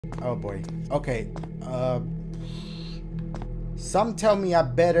Oh boy. Okay. Some tell me I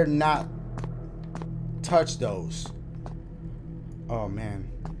better not touch those. Oh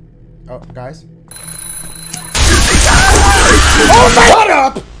man. Oh, guys. Oh, what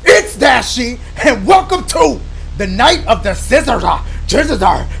up? It's Dashie, and welcome to the night of the scissors.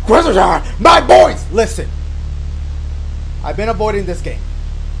 My boys, listen. I've been avoiding this game.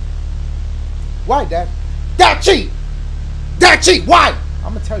 Why, Dad? Dashie! Why?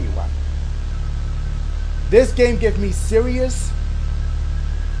 I'm gonna tell you why. This game gives me serious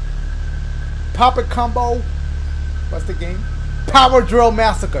Pop-It Combo. What's the game? Power Drill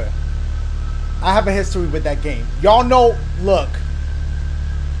Massacre. I have a history with that game. Y'all know, look.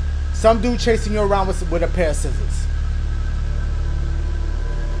 Some dude chasing you around with a pair of scissors.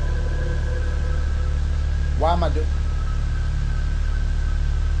 Why am I doing?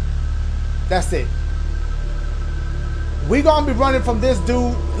 That's it. We gonna be running from this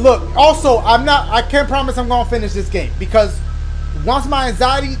dude. Look, also, I can't promise I'm gonna finish this game because once my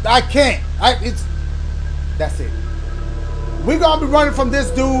anxiety, I can't. That's it. We gonna be running from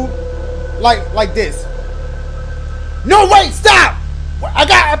this dude like this. No, wait, stop! I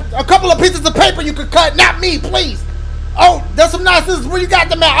got a couple of pieces of paper you could cut, not me, please. Oh, there's some nice scissors. Where you got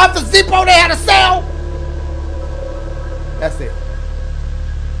them at? Office Depot, they had a sale. That's it.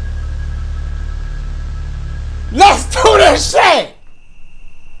 Let's do this shit!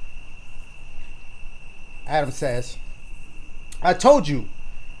 Adam says, I told you,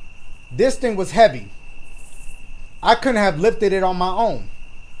 this thing was heavy. I couldn't have lifted it on my own.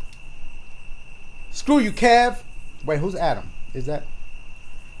 Screw you, Kev. Wait, who's Adam? Is that?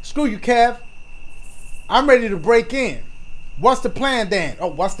 Screw you, Kev. I'm ready to break in. What's the plan then? Oh,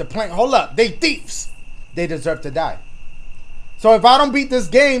 what's the plan? Hold up. They thieves. They deserve to die. So if I don't beat this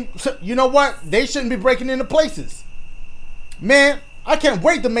game, you know what? They shouldn't be breaking into places. Man, I can't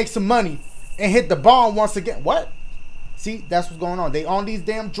wait to make some money and hit the bomb once again. What? See, that's what's going on. They on these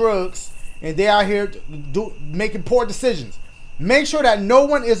damn drugs and they out here making poor decisions. Make sure that no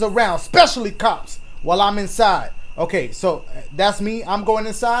one is around, especially cops, while I'm inside. Okay, so that's me. I'm going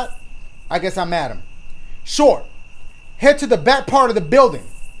inside. I guess I'm Adam. Sure. Head to the back part of the building.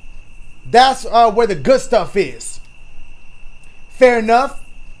 That's where the good stuff is. Fair enough.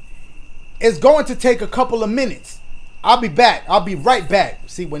 It's going to take a couple of minutes. I'll be back. I'll be right back.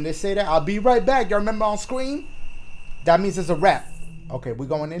 See, when they say that, I'll be right back. Y'all remember on screen? That means it's a wrap. Okay, we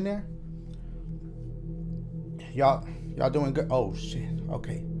going in there? Y'all doing good? Oh, shit.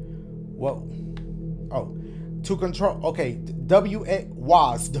 Okay. Whoa. Oh. To control. Okay.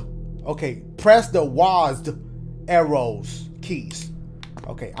 WASD. Okay. Press the WASD arrows keys.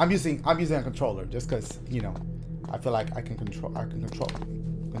 Okay. I'm using a controller just because, you know, I feel like I can control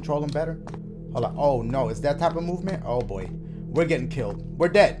them better. Hold on. Oh no, it's that type of movement. Oh boy, we're getting killed. We're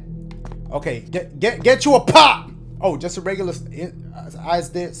dead. Okay, get you a pop. Oh, just a regular ice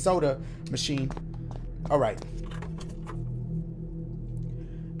dead soda machine. All right.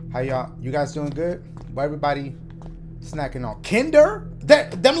 How y'all? You guys doing good? Why everybody snacking on Kinder?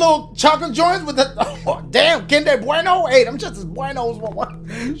 Them little chocolate joints with the oh, damn Kinder Bueno. Hey, them just as buenos. What?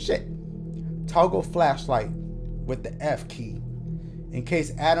 Shit. Toggle flashlight with the F key. In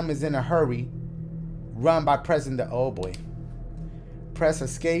case Adam is in a hurry, run by pressing the, oh boy. Press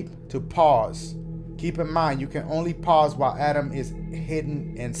escape to pause. Keep in mind, you can only pause while Adam is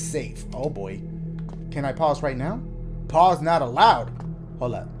hidden and safe. Oh boy. Can I pause right now? Pause not allowed.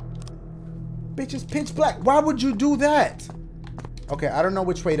 Hold up. Bitch, it's pitch black. Why would you do that? Okay, I don't know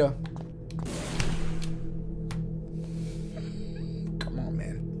which way to. Come on,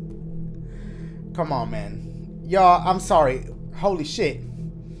 man. Come on, man. Y'all, I'm sorry. Holy shit.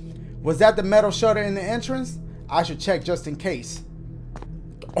 Was that the metal shutter in the entrance? I should check just in case.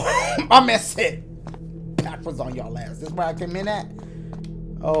 My man said backwards on y'all ass. This is where I came in at?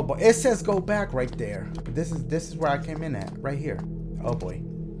 Oh boy. It says go back right there. This is where I came in at. Right here. Oh boy.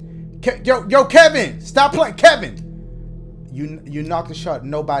 Yo, Kevin! Stop playing. Kevin! You knocked the shot.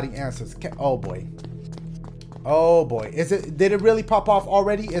 Nobody answers. Oh boy. Oh boy. Did it really pop off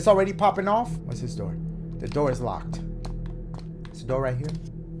already? It's already popping off? What's this door? The door is locked. It's the door right here.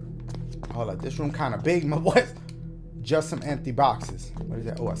 Hold up, this room kind of big, my boy. Just some empty boxes. What is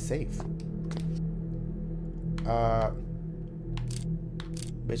that? Oh, a safe.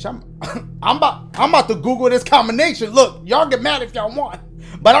 Bitch, I'm about to Google this combination. Look, y'all get mad if y'all want,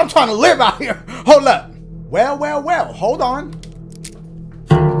 but I'm trying to live out here. Hold up. Well. Hold on.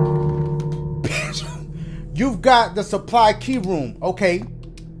 Bitch, you've got the supply key room. Okay.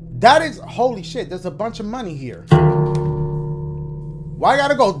 That is, holy shit, there's a bunch of money here. Why I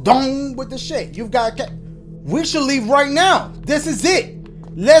gotta go dong with the shit? You've got, we should leave right now. This is it.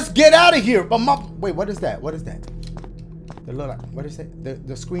 Let's get out of here. But wait, what is that? What is that? What is it?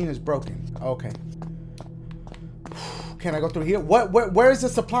 The screen is broken. Okay. Can I go through here? Where is the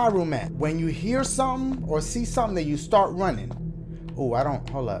supply room at? When you hear something or see something, that you start running. Oh,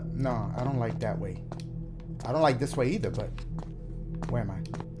 hold up. No, I don't like that way. I don't like this way either, but where am I?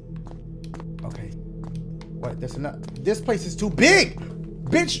 Okay. What? This place is too big.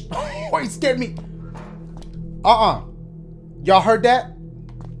 Bitch. Oh, he scared me. Y'all heard that?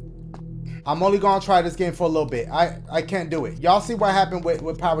 I'm only gonna try this game for a little bit. I can't do it. Y'all see what happened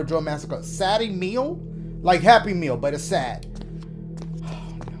with Power Drill Massacre? Saddy meal? Like Happy Meal, but it's sad.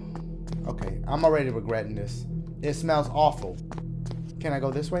 Oh, no. Okay, I'm already regretting this. It smells awful. Can I go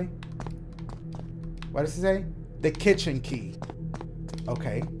this way? What does it say? The kitchen key.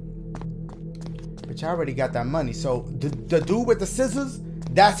 Okay. But you already got that money. So the dude with the scissors,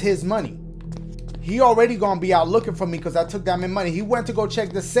 that's his money. He already gonna be out looking for me because I took that money. He went to go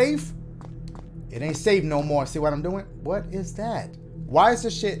check the safe. It ain't safe no more. See what I'm doing? What is that? Why is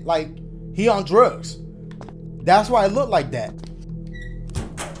this shit like he on drugs? That's why it looked like that.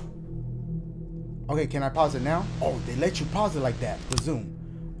 Okay, can I pause it now? Oh, they let you pause it like that. Resume.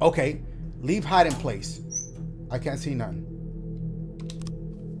 Okay, leave hiding place. I can't see nothing.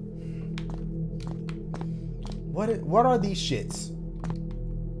 What are these shits?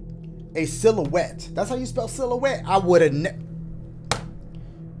 A silhouette. That's how you spell silhouette. I would have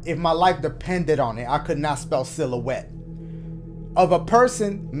if my life depended on it, I could not spell silhouette. Of a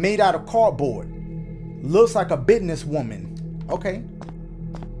person made out of cardboard. Looks like a businesswoman. Okay.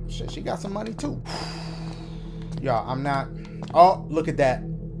 Shit, she got some money too. Y'all, I'm not. Oh, look at that.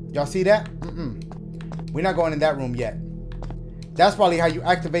 Y'all see that? We're not going in that room yet. That's probably how you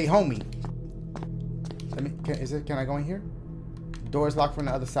activate homie. Can I go in here? Door is locked from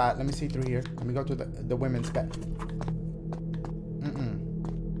the other side. Let me see through here. Let me go through the women's bed.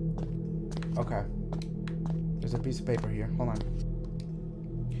 Okay. There's a piece of paper here. Hold on.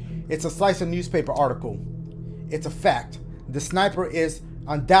 It's a slice of newspaper article. It's a fact. The sniper is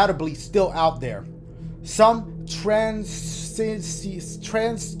undoubtedly still out there. Some transients.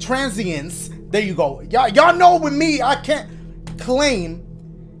 There you go. Y'all know with me, I can't claim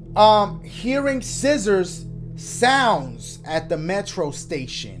hearing scissors sounds at the metro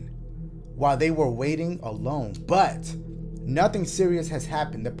station while they were waiting alone. But nothing serious has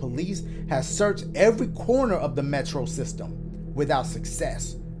happened. The police has searched every corner of the metro system without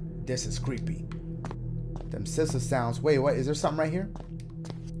success. This is creepy. Them scissor sounds. Wait, what? Is there something right here?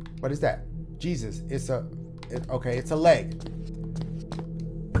 What is that? Jesus, it's a leg.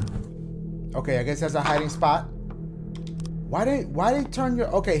 Okay, I guess that's a hiding spot. Why they turn your...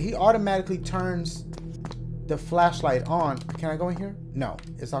 Okay, he automatically turns the flashlight on. Can I go in here? No,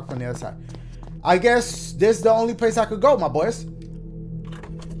 it's off from the other side. I guess this is the only place I could go, my boys.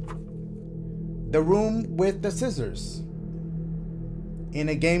 The room with the scissors. In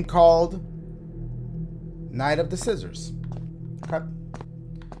a game called Night of the Scissors. Okay.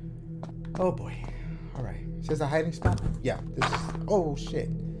 Oh boy. Alright. Is this a hiding spot? Yeah. This is... Oh shit.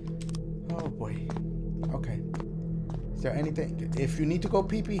 Oh boy. Okay. Is there anything? If you need to go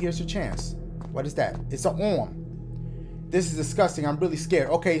pee-pee, here's your chance. What is that? It's an arm. This is disgusting. I'm really scared.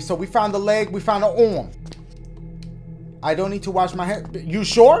 Okay, so we found the leg. We found an arm. I don't need to wash my hands. You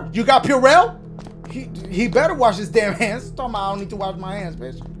sure? You got Purell? He better wash his damn hands. Talking about I don't need to wash my hands,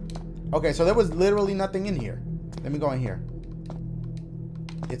 bitch. Okay, so there was literally nothing in here. Let me go in here.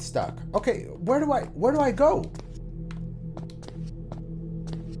 It's stuck. Okay, where do I go?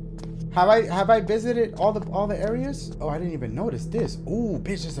 Have I visited all the areas? Oh, I didn't even notice this. Ooh,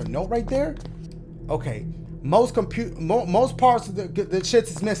 bitch, there's a note right there. Okay, most parts of the shit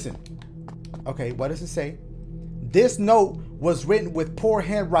is missing. Okay, what does it say? This note was written with poor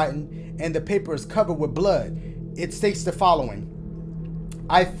handwriting and the paper is covered with blood. It states the following.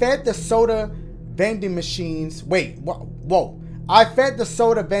 I fed the soda vending machines. Wait, whoa. I fed the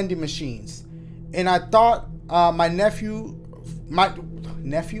soda vending machines and I thought my nephew.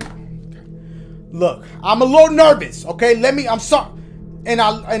 Look, I'm a little nervous, okay? I'm sorry. And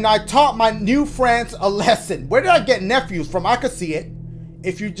I taught my new friends a lesson. Where did I get nephews from? I could see it.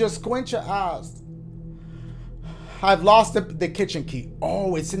 If you just squint your eyes. I've lost the kitchen key.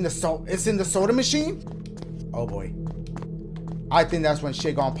 Oh, it's in the soda machine? Oh boy. I think that's when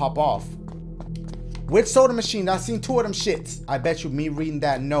shit gonna pop off. Which soda machine? I've seen two of them shits. I bet you me reading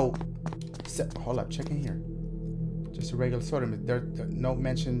that note. Hold up, check in here. Just a regular soda. There's a note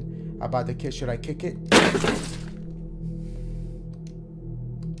mentioned about the kid. Should I kick it?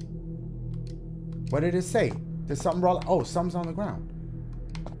 What did it say? There's something wrong. Oh, something's on the ground.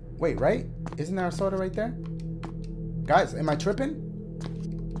 Wait, right? Isn't there a soda right there? Guys, am I tripping?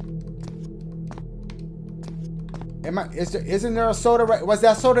 Isn't there a soda right? Was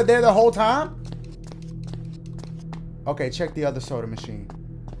that soda there the whole time? Okay, check the other soda machine.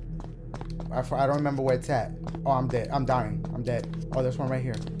 I don't remember where it's at. Oh, I'm dead. I'm dying. I'm dead. Oh, there's one right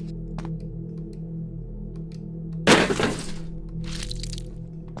here.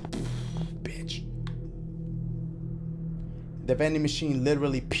 Bitch. The vending machine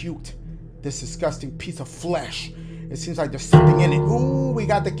literally puked this disgusting piece of flesh. It seems like there's something in it. Ooh, we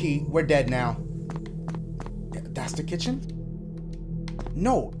got the key. We're dead now. That's the kitchen?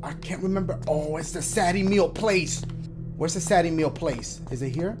 No, I can't remember. Oh, it's the Sadie meal place. Where's the Sadie meal place? Is it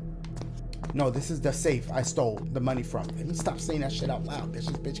here? No, this is the safe I stole the money from. Let me stop saying that shit out loud. This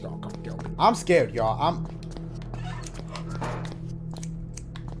bitch gonna come kill me. I'm scared, y'all.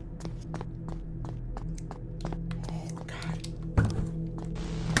 Oh, God.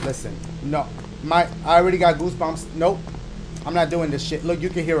 Listen, no. I already got goosebumps. Nope. I'm not doing this shit. Look, you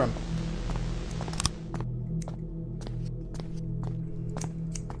can hear him.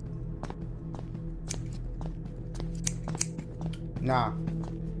 Nah.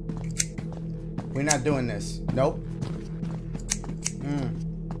 We're not doing this. Nope.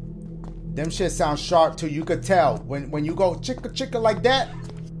 Them shit sound sharp too. You could tell. When you go chicka chicka like that.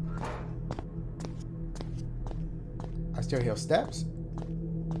 I still hear steps.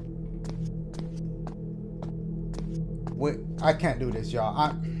 Wait, I can't do this,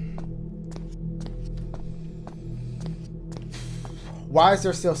 y'all. Why is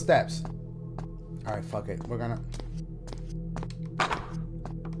there still steps? Alright, fuck it. We're gonna...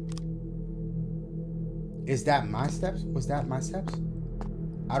 Is that my steps? Was that my steps?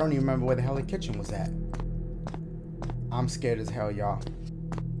 I don't even remember where the hell the kitchen was at. I'm scared as hell, y'all.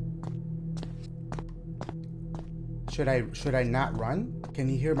 Should I not run? Can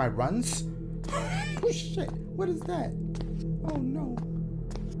you hear my runs? Oh shit, what is that? Oh no.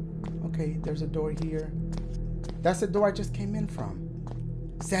 Okay, there's a door here. That's the door I just came in from.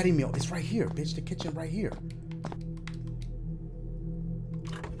 Sadie meal, it's right here, bitch. The kitchen right here.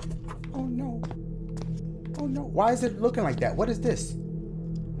 Oh no. Oh no, why is it looking like that? What is this?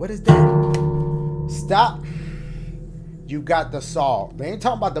 What is that? Stop. You got the saw. They ain't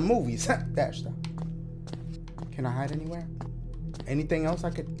talking about the movies. Dash, stop. Can I hide anywhere? Anything else I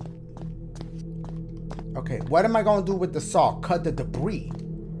could... Okay, what am I gonna do with the saw? Cut the debris.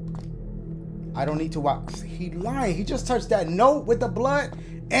 I don't need to watch. He lying. He just touched that note with the blood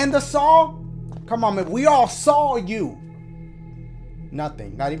and the saw. Come on, man. We all saw you.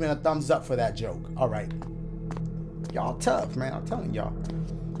 Nothing. Not even a thumbs up for that joke. All right. Y'all tough, man. I'm telling y'all.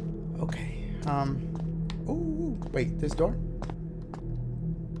 Okay. Ooh. Wait, this door?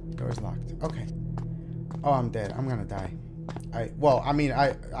 Door's locked. Okay. Oh, I'm dead. I'm gonna die. Well, I mean,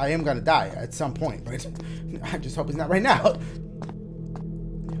 I am gonna die at some point, but I just hope it's not right now. Oh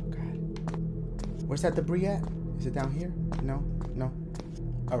God. Where's that debris at? Is it down here? No.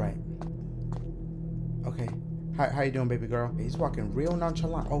 All right. Okay. How you doing, baby girl? He's walking real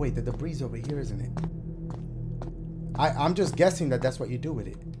nonchalant. Oh wait, the debris over here, isn't it? I'm just guessing that that's what you do with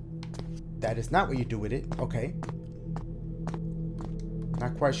it. That is not what you do with it. Okay.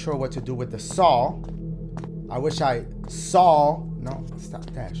 Not quite sure what to do with the saw. I wish I saw. No, stop,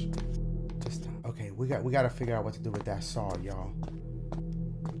 Dash. Just okay. We got to figure out what to do with that saw, y'all.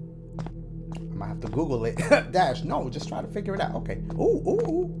 I might have to Google it. Dash, no, just try to figure it out. Okay. Ooh.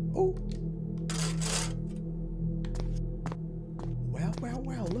 Well.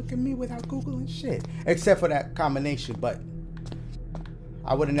 Look at me without Googling shit. Except for that combination, but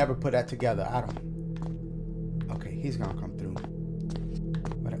I would have never put that together. I don't. Okay, he's gonna come through.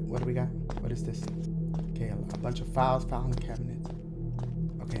 What do we got? What is this? Okay, a bunch of files, filing cabinets.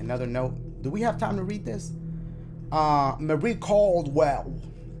 Okay, another note. Do we have time to read this? Marie Caldwell.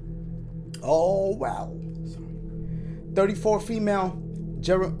 Oh, wow. 34 female.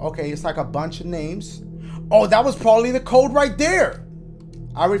 Okay, it's like a bunch of names. Oh, that was probably the code right there.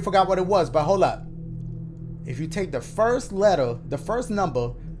 I already forgot what it was, but hold up. If you take the first letter, the first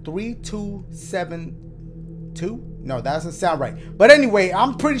number, 3272. No, that doesn't sound right. But anyway,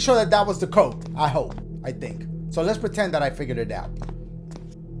 I'm pretty sure that was the code. I hope. I think. So let's pretend that I figured it out.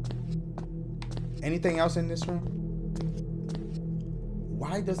 Anything else in this room?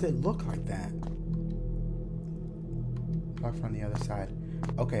 Why does it look like that? Look from the other side.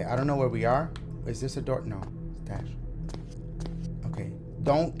 Okay, I don't know where we are. Is this a door? No. It's Dash. Okay.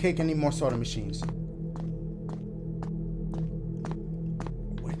 Don't kick any more soda machines.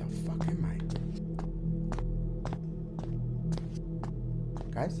 Where the fuck am I?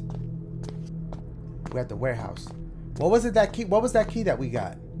 Guys? We're at the warehouse. What was it that key? What was that key that we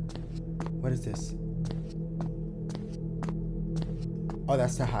got? What is this? Oh,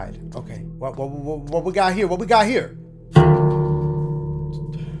 that's to hide. Okay. What we got here? What we got here?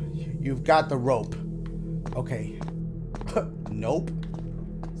 You've got the rope. Okay. Nope.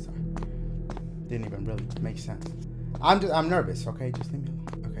 Sorry. Didn't even really make sense. I'm nervous. Okay, just leave me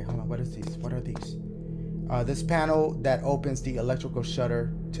alone. Okay, hold on. What is these? What are these? This panel that opens the electrical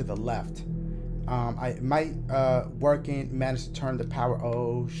shutter to the left. I might manage to turn the power.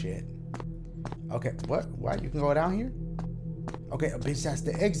 Oh shit. Okay, what? You can go down here? Okay, bitch, that's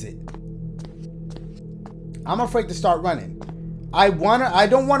the exit. I'm afraid to start running. I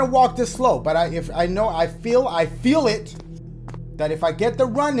don't wanna walk this slow, but I feel it that if I get the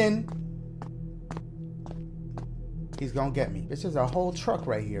running, he's gonna get me. This is a whole truck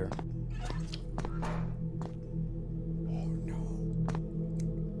right here. Oh no.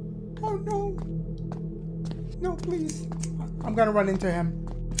 Oh no. No, please. I'm gonna run into him.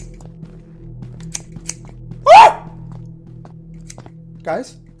 Ah!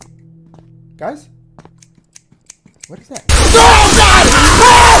 Guys? Guys? What is that? Oh God!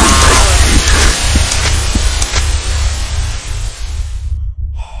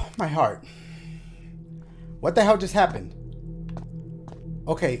 Ah! My heart. What the hell just happened?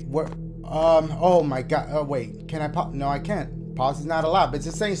 Okay, oh my God. Oh wait, can I pause? No, I can't. Pause is not allowed, but it's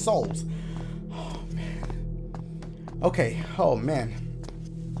the same souls. Oh man. Okay, oh man.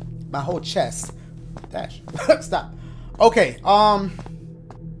 My whole chest. Dash. Stop. Okay,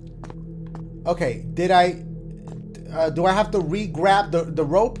 okay, did I do I have to re-grab the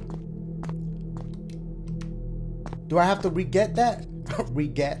rope? Do I have to re-get that?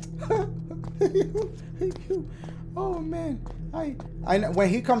 Re-get? Oh man, I know when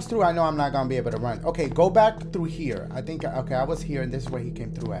he comes through, I know I'm not gonna be able to run. Okay, go back through here. I think, okay, I was here and this is where he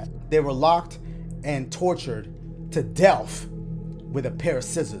came through at. They were locked and tortured to death with a pair of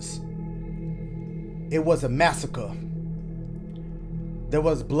scissors. It was a massacre. There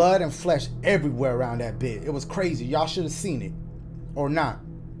was blood and flesh everywhere around that bit. It was crazy. Y'all should have seen it. Or not.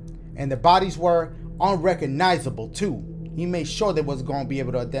 And the bodies were unrecognizable too. He made sure they wasn't going to be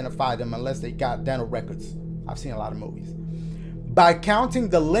able to identify them unless they got dental records. I've seen a lot of movies. By counting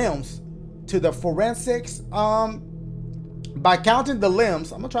the limbs to the forensics, by counting the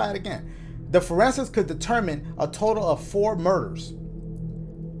limbs, I'm going to try it again. The forensics could determine a total of 4 murders.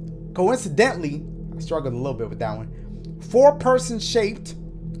 Coincidentally, I struggled a little bit with that one. 4 person-shaped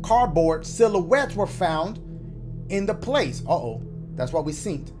cardboard silhouettes were found in the place. Uh-oh, that's what we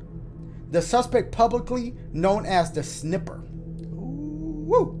seen. The suspect, publicly known as the Snipper,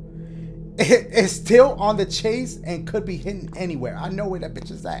 is still on the chase and could be hidden anywhere. I know where that bitch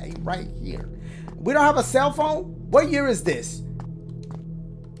is at, right here. We don't have a cell phone? What year is this?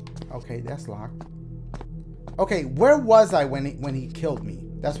 Okay, that's locked. Okay, where was I when he killed me?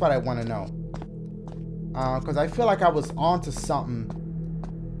 That's what I want to know. Because I feel like I was onto something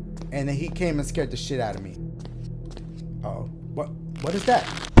and then he came and scared the shit out of me. Uh-oh. What is that?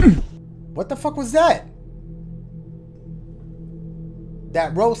 What the fuck was that?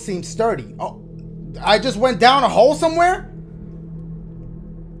 That row seems sturdy. Oh, I just went down a hole somewhere?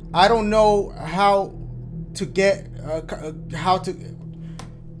 I don't know how to get,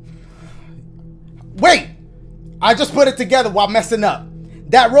 Wait! I just put it together while messing up.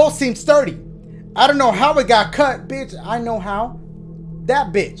 That row seems sturdy. I don't know how it got cut, bitch. I know how.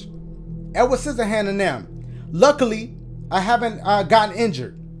 That bitch. Edward Scissorhand and them. Luckily, I haven't gotten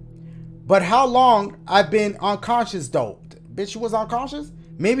injured. But how long I've been unconscious though? Bitch, you was unconscious?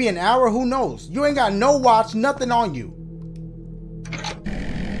 Maybe an hour, who knows? You ain't got no watch, nothing on you.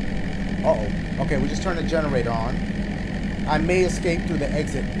 Uh-oh. Okay, we just turned the generator on. I may escape through the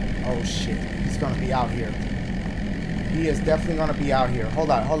exit. Oh shit, he's gonna be out here. He is definitely gonna be out here. Hold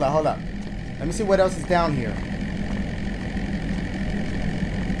up, hold up, hold up. Let me see what else is down here.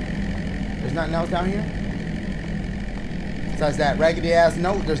 There's nothing else down here? Besides that raggedy ass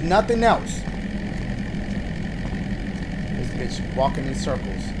note, there's nothing else. This bitch walking in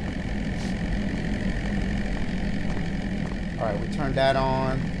circles. Alright, we turned that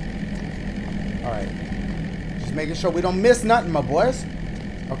on. Alright. Just making sure we don't miss nothing, my boys.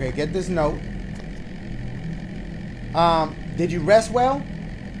 Okay, get this note. Did you rest well?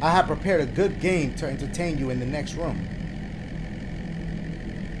 I have prepared a good game to entertain you in the next room.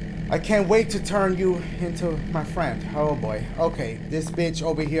 I can't wait to turn you into my friend. Oh boy. Okay, this bitch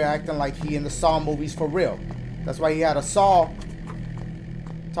over here acting like he in the Saw movies for real. That's why he had a Saw.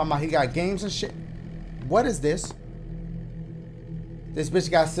 Talking about he got games and shit. What is this? This bitch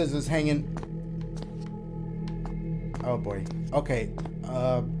got scissors hanging. Oh boy. Okay.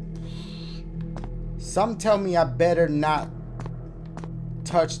 Some tell me I better not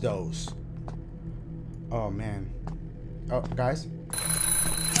touch those. Oh man. Oh, guys.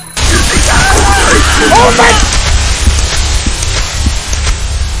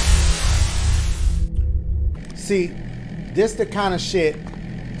 See, this the kind of shit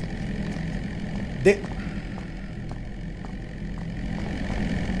that...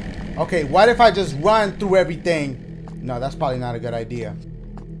 Okay, what if I just run through everything? No, that's probably not a good idea.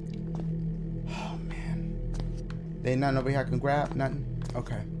 Oh, man. There ain't nothing over here I can grab? Nothing?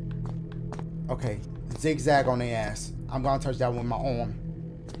 Okay. Okay. Zigzag on their ass. I'm gonna touch that with my arm.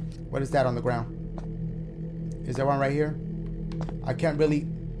 What is that on the ground? Is there one right here? I can't really...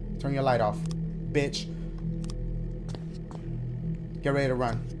 Turn your light off, bitch. Get ready to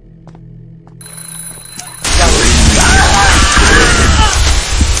run.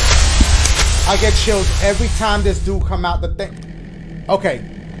 I get chills every time this dude come out the thing. Okay.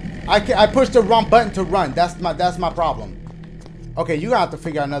 I pushed the wrong button to run. That's my problem. Okay, you gonna have to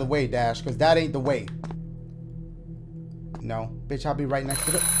figure out another way, Dash, because that ain't the way. No. Bitch, I'll be right next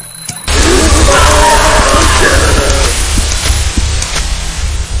to the...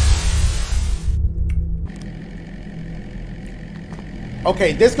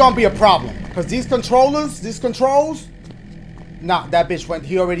 Okay, this gonna be a problem. Because these controls... Nah, that bitch went...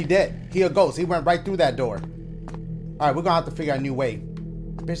 He already dead. He a ghost. He went right through that door. Alright, we're gonna have to figure out a new way.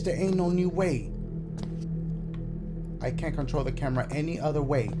 Bitch, there ain't no new way. I can't control the camera any other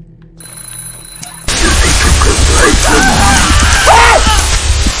way.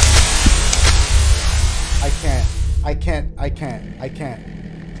 I can't.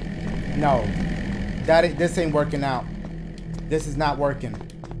 No. This ain't working out. This is not working.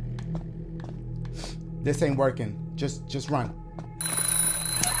 This ain't working. Just run.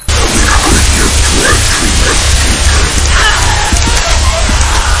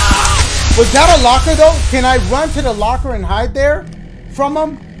 Was that a locker though? Can I run to the locker and hide there from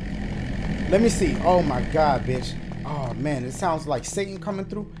him? Let me see. Oh my god, bitch. Oh man, it sounds like Satan coming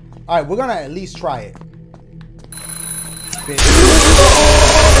through. Alright, we're gonna at least try it. Bitch.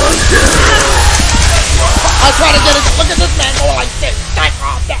 I try to get it. Look at this man going like this.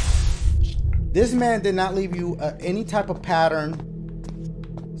 This man did not leave you any type of pattern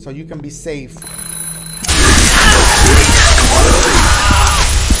so you can be safe.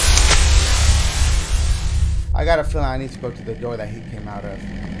 I got a feeling I need to go to the door that he came out of.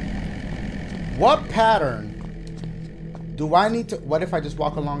 What pattern do I need to... What if I just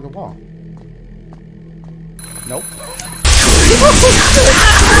walk along the wall? Nope.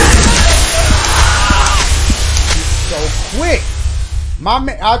 So quick. My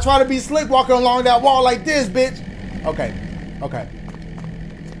man, I try to be slick walking along that wall like this, bitch. Okay. Okay.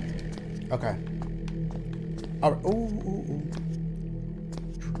 Okay. All right. Ooh.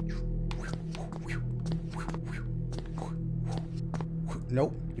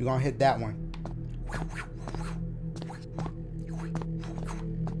 Nope. You're gonna hit that one.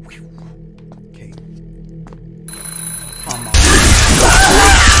 Okay. Come on.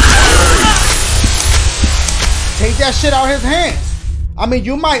 Take that shit out of his hands. I mean,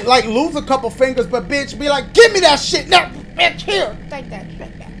 you might like lose a couple fingers, but bitch, be like, give me that shit now, bitch. Here, take that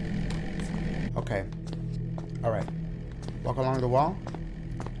shit back. Okay. All right. Walk along the wall.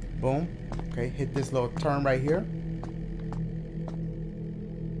 Boom. Okay. Hit this little turn right here.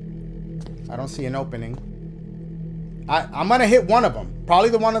 I don't see an opening. I'm gonna hit one of them. Probably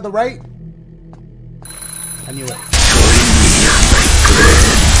the one on the right. I knew it.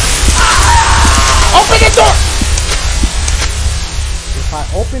 Open the door! If I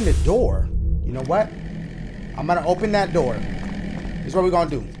open the door, you know what? I'm gonna open that door. This is what we're gonna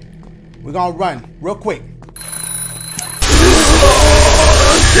do. We're gonna run real quick.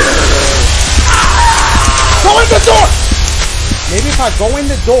 Go in the door! Maybe if I go in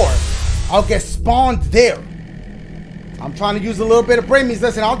the door, I'll get spawned there. I'm trying to use a little bit of brain means.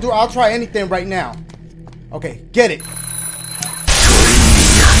 Listen, I'll try anything right now. Okay, get it.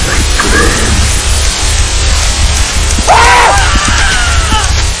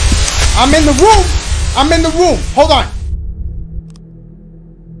 I'm in the room. I'm in the room. Hold on.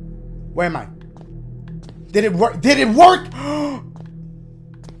 Where am I? Did it work? Did it work?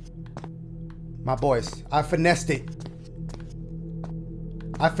 My boys, I finessed it.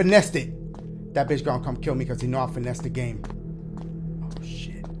 I finessed it. That bitch gonna come kill me because he know I finessed the game. Oh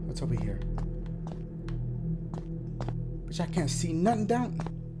shit. What's over here? Bitch, I can't see nothing down.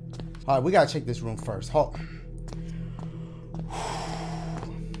 Alright, we gotta check this room first. Hold on.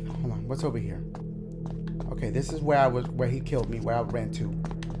 What's over here? Okay, this is where he killed me, where I ran to.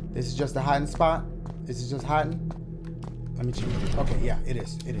 This is just a hiding spot? This is just hiding? Let me check. Okay, yeah, it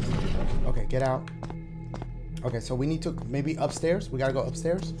is. It is. Okay, get out. Okay, so we need to maybe upstairs. We gotta go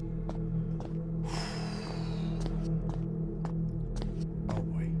upstairs. Oh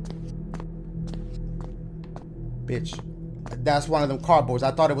boy. bitch. That's one of them cardboards.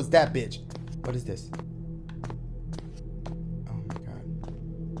 I thought it was that bitch. What is this? Oh my god.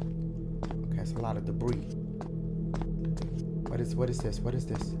 Okay, it's a lot of debris. What is this? What is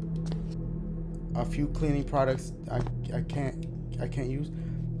this? A few cleaning products I can't use.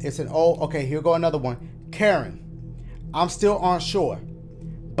 It's an old, okay, here go another one. Karen, I'm still on shore,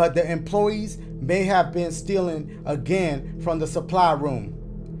 but the employees may have been stealing again from the supply room.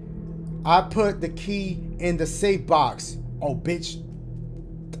 I put the key in the safe box. Oh, bitch.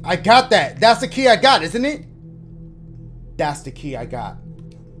 I got that. That's the key I got, isn't it? That's the key I got.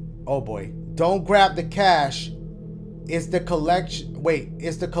 Oh boy. Don't grab the cash. It's the collection. Wait,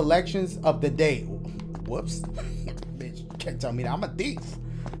 it's the collections of the day. Whoops. Bitch, you can't tell me that. I'm a thief.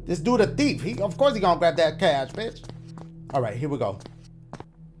 This dude a thief. Of course he gonna grab that cash, bitch. All right, here we go.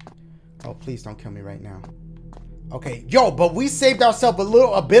 Oh, please don't kill me right now. Okay, yo, but we saved ourselves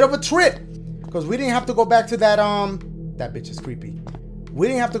a bit of a trip, because we didn't have to go back to that that bitch is creepy. We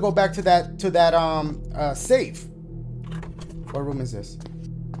didn't have to go back to that safe. What room is this?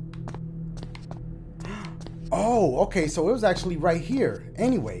 Oh, okay, so it was actually right here.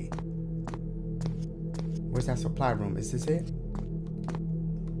 Anyway, where's that supply room? Is this it?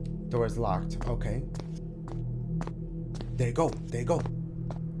 Door is locked. Okay. There you go. There you go.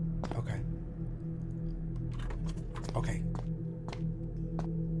 Okay. Okay.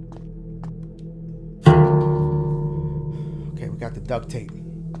 Okay, we got the duct tape.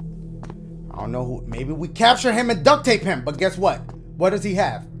 I don't know who. Maybe we capture him and duct tape him. But guess what? What does he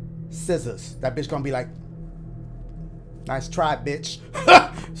have? Scissors. That bitch gonna be like, nice try, bitch.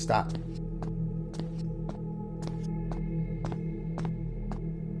 Stop.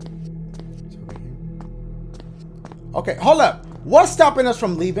 Okay, hold up. What's stopping us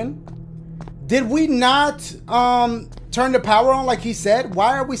from leaving? Did we not turn the power on like he said?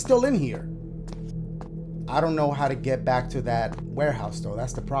 Why are we still in here? I don't know how to get back to that warehouse though.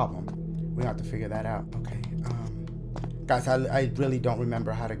 That's the problem. We have to figure that out. Okay. Guys, I really don't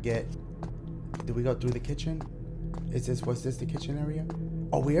remember how to get. Did we go through the kitchen? Was this the kitchen area?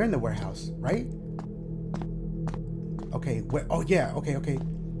 Oh, we are in the warehouse, right? Okay, oh yeah, okay.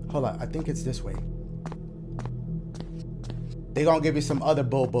 Hold on, I think it's this way. They gonna give you some other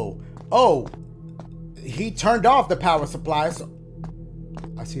boo-boo. Oh, he turned off the power supply, so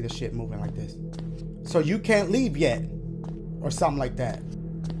I see the shit moving like this. So you can't leave yet, or something like that.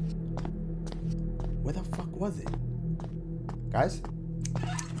 Where the fuck was it? Guys?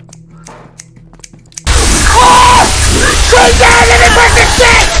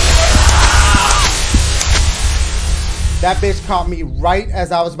 That bitch caught me right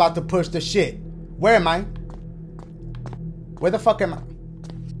as I was about to push the shit. Where am I? Where the fuck am I?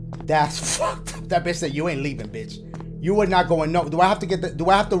 That's fucked up. That bitch said you ain't leaving, bitch. You were not going. No. Do I have to get the? Do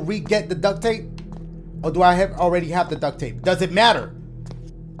I have to re-get the duct tape, or do I already have the duct tape? Does it matter?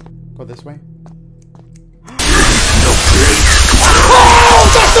 Go this way.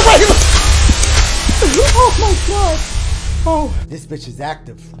 Oh, that's the way he was. Oh my god. Oh, this bitch is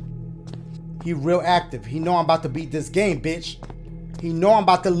active. He real active. He know I'm about to beat this game, bitch. He know I'm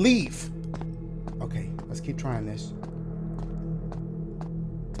about to leave. Okay, let's keep trying this.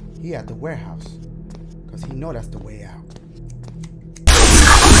 He at the warehouse, because he know that's the way out.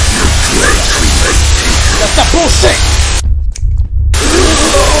 That's the bullshit!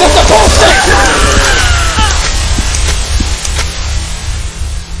 That's the bullshit!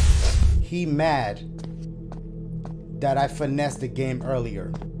 He mad that I finessed the game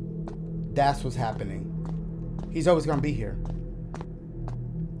earlier. That's what's happening. He's always gonna be here.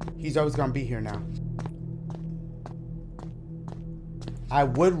 He's always gonna be here now. I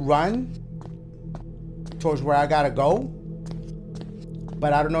would run towards where I gotta go,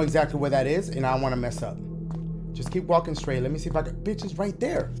 but I don't know exactly where that is, and I don't want to mess up. Just keep walking straight. Let me see if I can. Bitch, it's right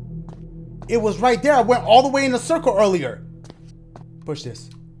there. It was right there. I went all the way in a circle earlier. Push this.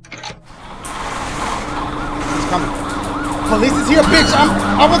 He's coming. Police is here, bitch.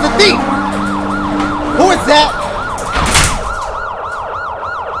 I was a thief. Who is that?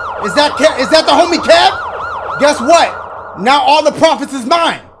 Is that the homie Kev? Guess what? Now all the profits is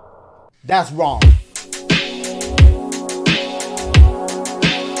mine. That's wrong.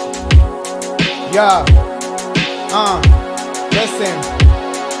 Yeah. Listen.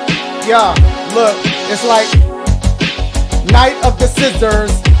 Yeah. Look, it's like Night of the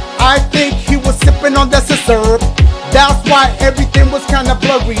Scissors. I think he was sipping on the scissor. That's why everything was kind of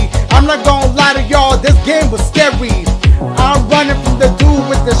blurry. I'm not gonna lie to y'all, this game was scary. I'm running from the dude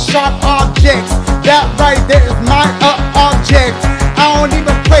with the sharp objects. That right there is my object. I don't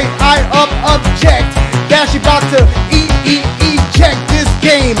even play, I object. Dashie about to eject this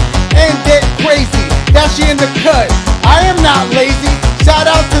game. End it crazy. Dashie Dashie in the cut. I am not lazy. Shout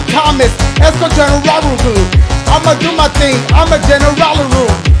out to Thomas. Esco General. I'ma do my thing. I'm a General.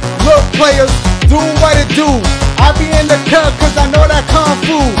 Look, players, do what it do. I be in the cut cause I know that Kung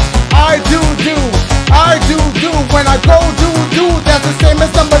Fu. I do. When I go do, that's the same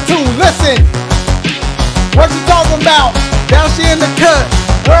as number 2. Listen, what you talking about? Dashie in the cut.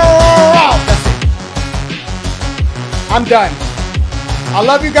 That's it. I'm done. I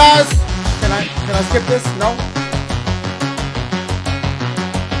love you guys. Can I skip this? No?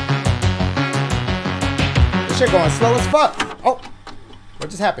 This shit going slow as fuck. Oh, what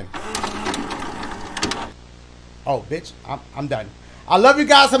just happened? Oh, bitch, I'm done. I love you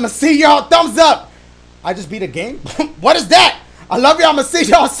guys. I'ma see y'all. Thumbs up. I just beat a game? What is that? I love y'all. I'ma see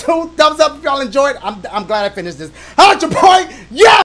y'all soon. Thumbs up if y'all enjoyed. I'm glad I finished this. How's your boy? Yeah!